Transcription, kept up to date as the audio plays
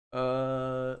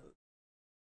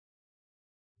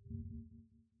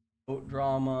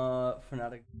Drama.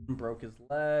 Fnatic broke his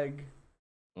leg.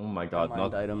 Oh my god,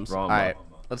 not items. drama. All right,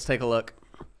 let's take a look.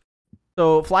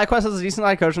 So FlyQuest has a decent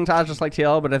high coaching task, just like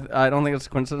TL, but I don't think it's a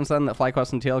coincidence then that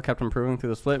FlyQuest and TL kept improving through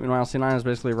the split. Meanwhile, C9 is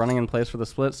basically running in place for the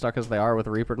split, stuck as they are with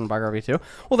Reaper and Vigar V2.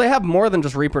 Well, they have more than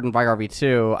just Reaper and Vigar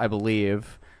V2, I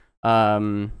believe.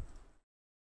 Why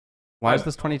is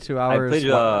this 22 hours? I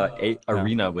played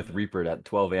Arena with Reaper at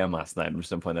 12 a.m. last night. I'm just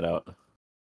gonna point that out.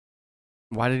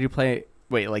 Why did you play?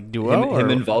 Wait, like duo? Him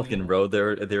and Vulcan, bro.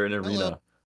 They're in Arena.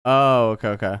 Oh,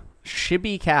 okay.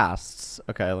 Shibby casts.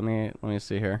 Okay, let me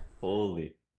see here.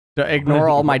 Holy. Ignore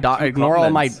all my ignore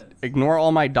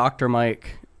all my Dr.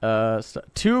 Mike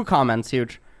 2 comments,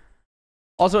 huge.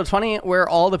 Also, it's funny where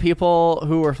all the people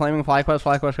who were flaming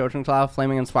FlyQuest coaching staff,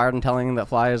 flaming Inspired and telling that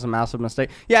Fly is a massive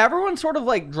mistake. Yeah, everyone sort of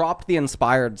like dropped the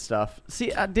Inspired stuff.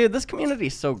 See, dude, this community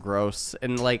is so gross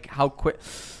and like how quick.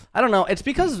 I don't know. It's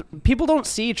because people don't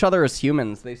see each other as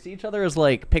humans. They see each other as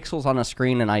like pixels on a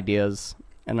screen and ideas.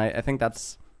 And I think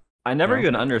that's... I never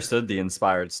even understood the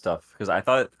Inspired stuff because I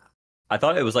thought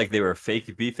it was like they were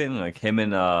fake beefing, like him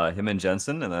and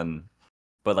Jensen, and then,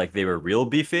 but like they were real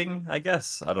beefing, I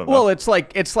guess. I don't know. Well, it's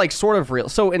like sort of real.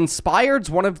 So Inspired's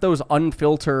one of those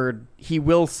unfiltered. He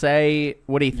will say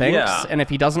what he thinks, and if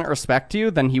he doesn't respect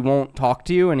you, then he won't talk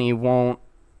to you, and he won't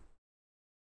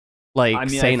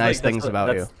say nice things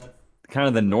about you. That's kind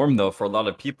of the norm though for a lot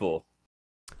of people.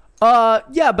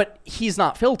 Yeah, but he's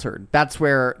not filtered. That's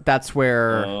where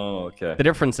the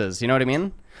difference is. You know what I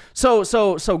mean?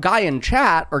 So guy in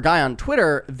chat or guy on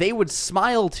Twitter, they would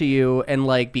smile to you and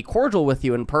like be cordial with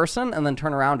you in person and then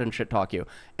turn around and shit talk you.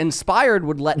 Inspired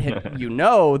would let you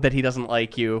know that he doesn't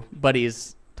like you, but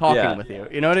he's talking with you.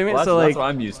 You know what I mean? Well, so like, that's what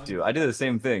I'm used to. I do the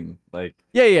same thing. Like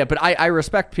yeah, but I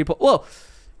respect people. Well,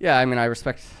 yeah, I mean I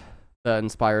respect the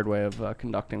Inspired way of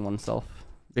conducting oneself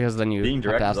because then you being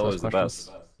direct have to ask is always those questions.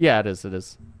 the best. Yeah, it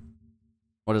is.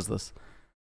 What is this?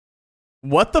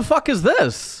 What the fuck is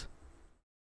this?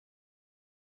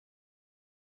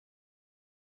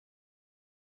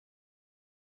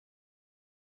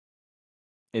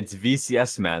 It's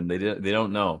VCS, man. They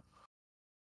don't know.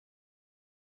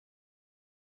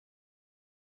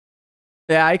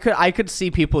 Yeah, I could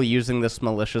see people using this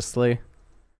maliciously.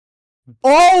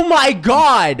 Oh my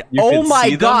god! Oh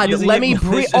my god! Let me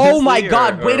breathe. Oh my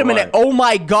god! Wait a minute! Oh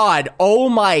my god! Oh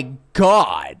my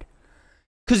god!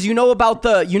 Because you know about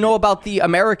the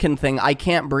American thing. I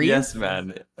can't breathe. Yes,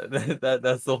 man.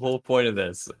 That's the whole point of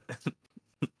this,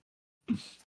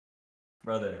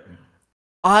 brother.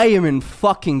 I am in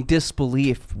fucking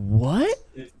disbelief. What?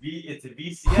 It's a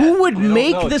VCS. Who would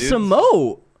make this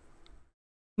emote?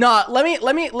 Nah, let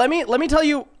me tell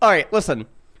you. All right, listen.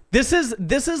 This is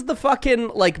the fucking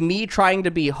like me trying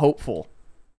to be hopeful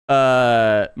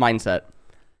mindset.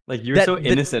 Like you're so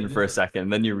innocent for a second,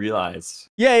 then you realize.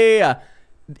 Yeah.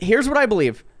 Here's what I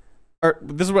believe, or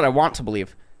this is what I want to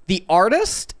believe. The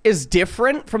artist is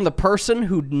different from the person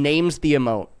who names the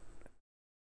emote.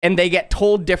 And they get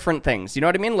told different things. You know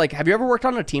what I mean? Like, have you ever worked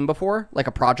on a team before? Like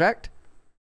a project?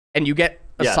 And you get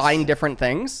assigned different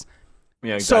things?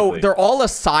 Yeah, exactly. So they're all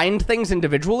assigned things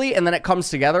individually, and then it comes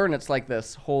together, and it's like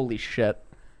this. Holy shit.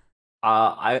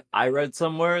 I read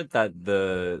somewhere that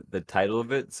the title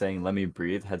of it, saying "Let Me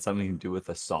Breathe," had something to do with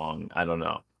a song. I don't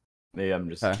know. Maybe I'm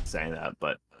just saying that,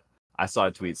 but I saw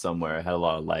a tweet somewhere. It had a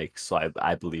lot of likes, so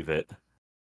I believe it.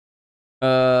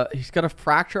 He's got a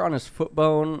fracture on his foot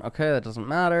bone. Okay, that doesn't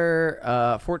matter.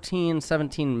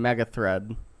 1417 mega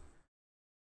thread.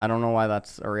 I don't know why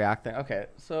that's a reacting. Okay,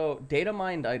 so data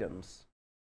mined items.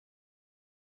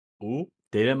 Ooh,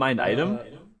 data mined item?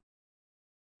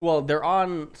 Well, they're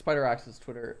on SpiderAxe's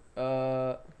Twitter.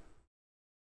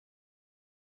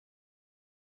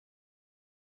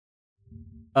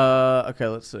 Okay,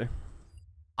 let's see.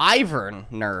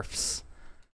 Ivern nerfs.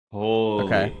 Holy.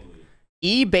 Okay.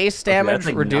 E base damage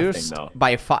reduced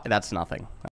by 5. That's nothing.